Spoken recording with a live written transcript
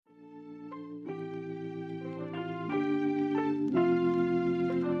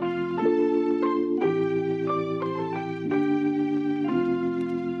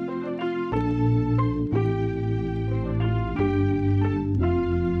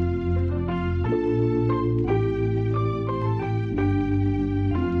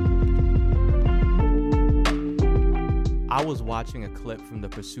I was watching a clip from The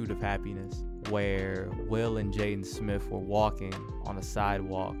Pursuit of Happiness where Will and Jaden Smith were walking on a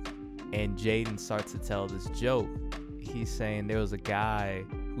sidewalk, and Jaden starts to tell this joke. He's saying there was a guy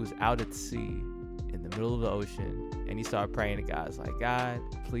who was out at sea in the middle of the ocean, and he started praying to God. It's like, God,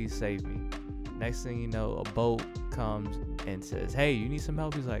 please save me. Next thing you know, a boat comes and says, hey, you need some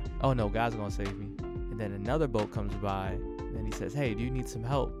help? He's like, oh no, God's gonna save me. And then another boat comes by, and he says, hey, do you need some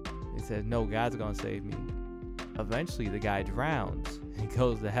help? He says, no, God's gonna save me. Eventually the guy drowns. He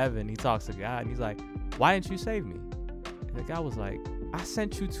goes to heaven, he talks to God, and he's like, why didn't you save me? And the guy was like, I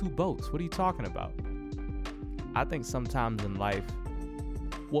sent you 2 boats. What are you talking about? I think sometimes in life,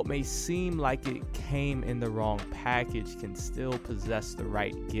 what may seem like it came in the wrong package can still possess the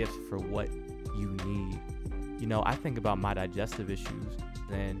right gift for what you need. You know, I think about my digestive issues,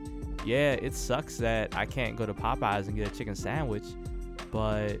 and yeah, it sucks that I can't go to Popeyes and get a chicken sandwich,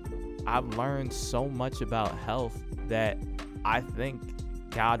 but I've learned so much about health that I think,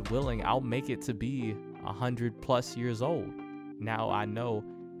 God willing, I'll make it to be 100+ years old. Now I know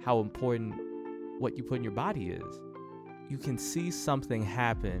how important what you put in your body is. You can see something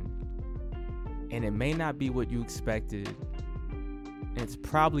happen, and it may not be what you expected, and it's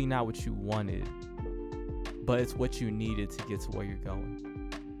probably not what you wanted, but it's what you needed to get to where you're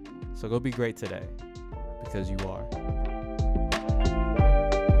going. So go be great today, because you are.